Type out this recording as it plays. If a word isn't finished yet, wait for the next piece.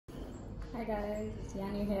Hi guys, it's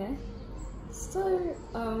Yanu here. So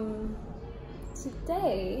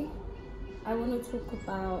today I want to talk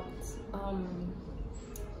about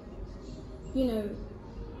you know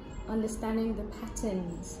understanding the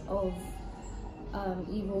patterns of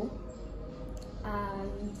evil,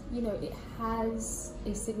 and it has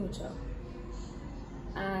a signature,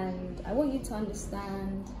 and I want you to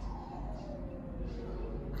understand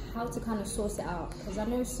how to kind of source it out, because I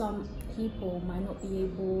know some people might not be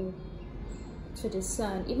able to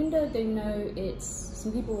discern, even though they know it's,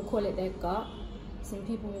 some people will call it their gut, some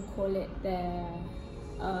people will call it their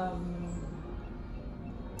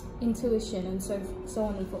intuition, and so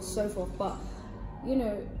on and so forth. But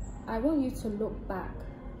I want you to look back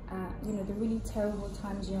at the really terrible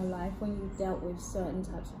times in your life when you dealt with certain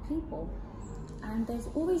types of people, and there's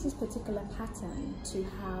always this particular pattern to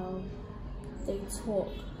how they talk,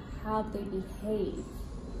 how they behave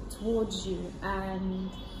towards you. And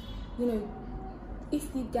if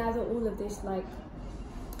you gather all of this, like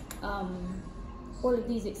all of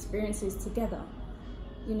these experiences together,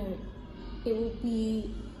 it will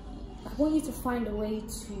be, I want you to find a way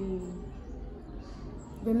to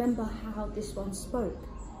remember how this one spoke.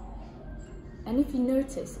 And if you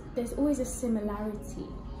notice, there's always a similarity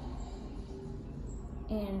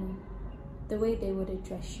in the way they would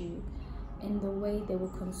address you, in the way they will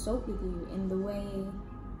consult with you, in the way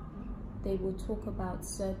they will talk about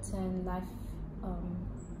certain life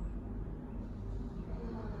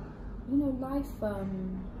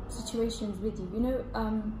situations with you. I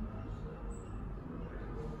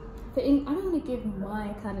don't want to give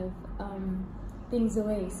my kind of things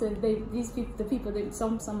away, so these people, the people that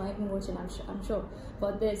some might even watching, I'm sure,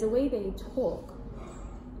 but there's a way they talk,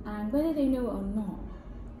 and whether they know it or not,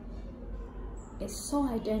 it's so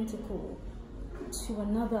identical to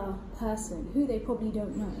another person who they probably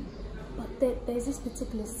don't know, but there's this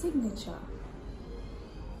particular signature.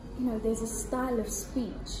 There's a style of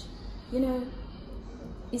speech.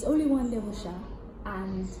 It's only one Devusha,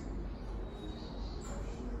 and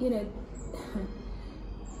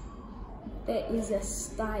there is a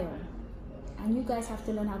style, and you guys have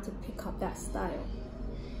to learn how to pick up that style.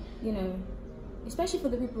 Especially for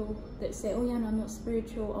the people that say, oh yeah, no, I'm not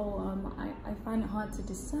spiritual, or I find it hard to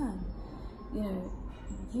discern.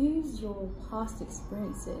 Use your past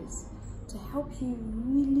experiences to help you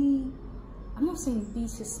really, I'm not saying be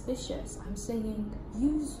suspicious, I'm saying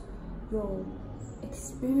use your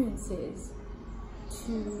experiences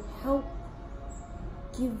to help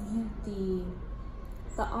give you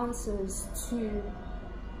the answers to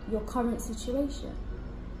your current situation.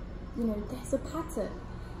 There's a pattern.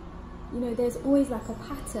 There's always like a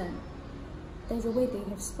pattern. There's a way they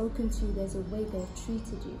have spoken to you, there's a way they've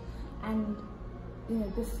treated you. And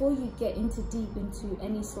before you get deep into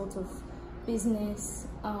any sort of business,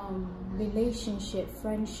 relationship,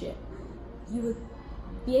 friendship, you would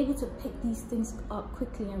be able to pick these things up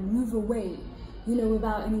quickly and move away,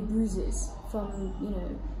 without any bruises from,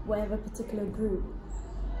 whatever particular group.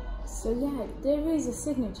 So yeah, there is a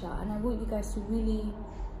signature, and I want you guys to really,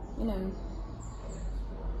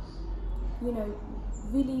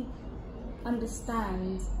 really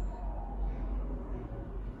understand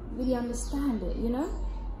it,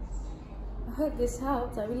 I hope this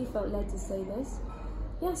helped. I really felt led to say this.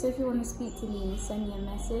 Yeah, so if you want to speak to me, send me a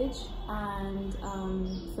message, and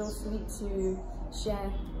feel free to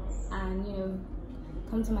share and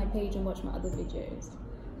come to my page and watch my other videos.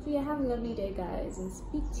 So yeah, have a lovely day guys, and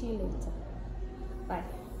speak to you later. Bye.